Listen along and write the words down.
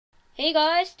Hey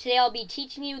guys, today I'll be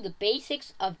teaching you the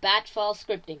basics of batch file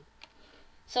scripting.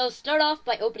 So start off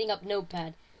by opening up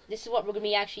Notepad. This is what we're going to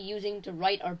be actually using to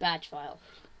write our batch file.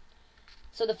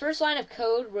 So the first line of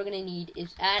code we're going to need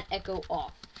is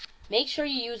 @echo-auth. Make sure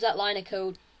you use that line of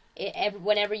code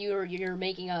whenever you're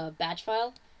making a batch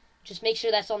file. Just make sure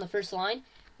that's on the first line.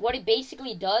 What it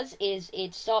basically does is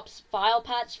it stops file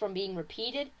paths from being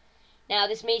repeated. Now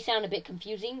this may sound a bit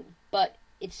confusing, but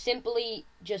it simply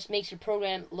just makes your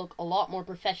program look a lot more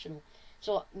professional.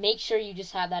 So make sure you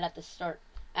just have that at the start,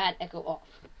 @echo-auth.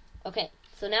 Okay,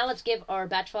 so now let's give our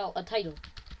batch file a title.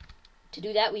 To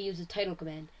do that, we use the title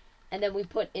command, and then we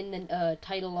put in the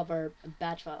title of our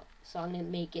batch file. So I'm going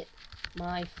to make it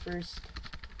my first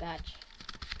batch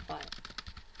file.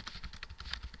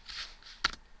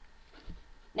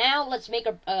 Now let's make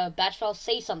a batch file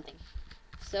say something.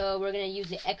 So we're going to use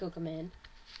the echo command,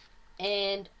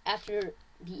 and after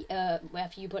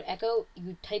you put echo,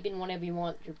 you type in whatever you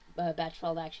want your batch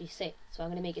file to actually say. So I'm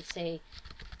going to make it say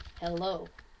hello.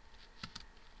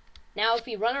 Now if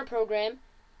we run our program,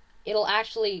 it'll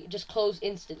actually just close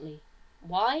instantly.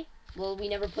 Why? Well, we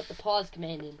never put the pause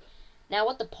command in. Now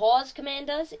what the pause command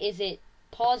does is it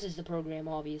pauses the program,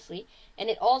 obviously, and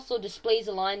it also displays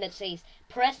a line that says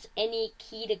press any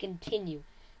key to continue.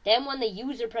 Then when the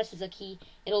user presses a key,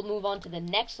 it'll move on to the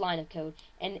next line of code,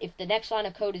 and if the next line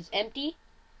of code is empty,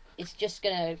 it's just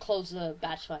gonna close the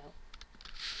batch file.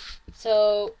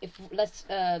 So let's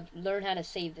learn how to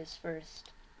save this first.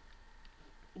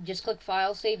 Just click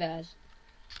File, Save As,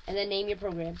 and then name your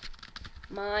program.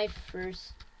 My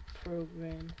first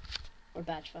program, or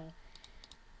batch file.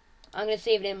 I'm gonna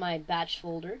save it in my batch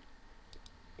folder.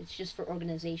 It's just for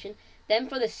organization. Then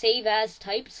for the Save As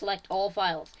type, select all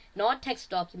files, not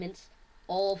text documents,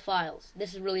 all files.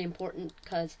 This is really important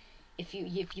because if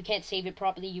you can't save it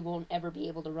properly, you won't ever be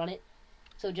able to run it.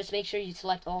 So just make sure you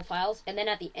select all files, and then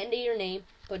at the end of your name,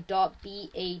 put .bat.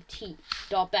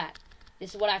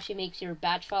 This is what actually makes your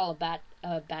batch file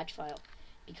a batch file,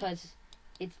 because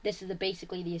this is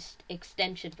basically the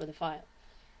extension for the file.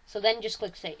 So then just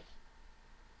click Save.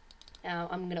 Now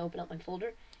I'm gonna open up my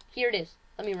folder. Here it is.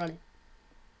 Let me run it.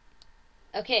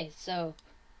 Okay, so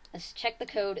let's check the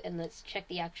code and let's check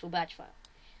the actual batch file.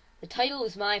 The title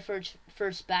is my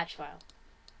first batch file,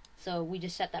 so we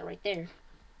just set that right there.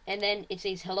 And then it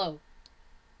says hello.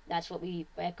 That's what we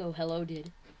echo hello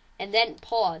did. And then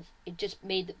pause. It just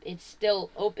made it's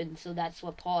still open, so that's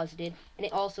what pause did. And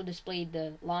it also displayed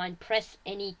the line press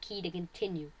any key to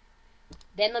continue.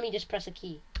 Then let me just press a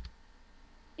key.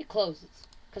 It closes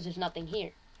because there's nothing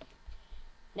here.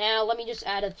 Now let me just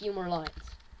add a few more lines.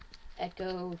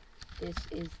 Echo, this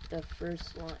is the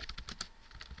first line.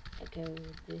 Echo,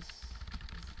 this is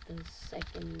the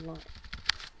second line.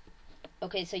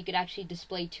 Okay, so you could actually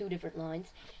display two different lines.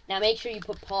 Now make sure you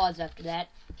put pause after that,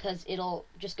 because it'll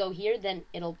just go here, then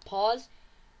it'll pause,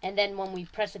 and then when we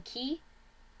press a key,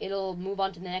 it'll move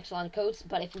on to the next line of codes.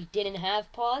 But if we didn't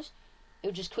have pause, it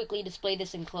would just quickly display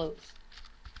this and close.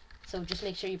 So just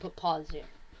make sure you put pause there.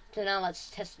 So now let's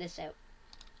test this out.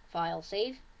 File,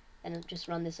 save, and just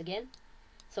run this again.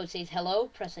 So it says hello,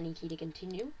 press any key to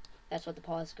continue. That's what the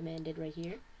pause command did right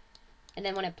here. And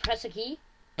then when I press a key,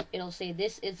 it'll say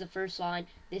this is the first line,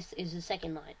 this is the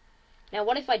second line. Now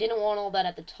what if I didn't want all that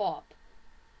at the top?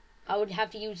 I would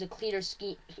have to use a clear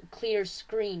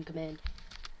screen command.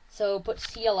 So put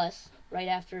CLS right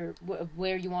after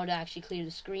where you want to actually clear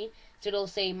the screen. So it'll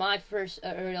say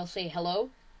or it'll say hello,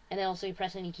 and then it'll say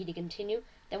press any key to continue.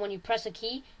 Then when you press a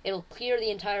key, it'll clear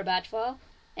the entire batch file,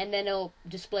 and then it'll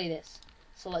display this.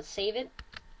 So let's save it.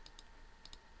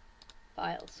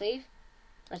 File, save.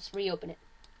 Let's reopen it.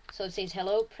 So it says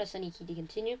hello, press any key to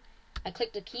continue. I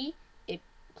clicked the key, it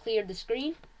cleared the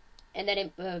screen, and then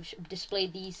it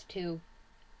displayed these two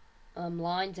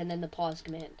lines and then the pause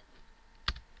command.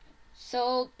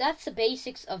 So that's the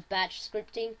basics of batch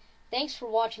scripting. Thanks for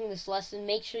watching this lesson.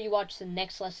 Make sure you watch the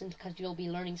next lesson because you'll be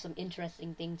learning some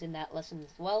interesting things in that lesson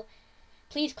as well.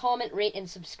 Please comment, rate, and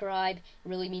subscribe. It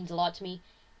really means a lot to me.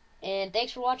 And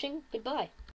thanks for watching. Goodbye.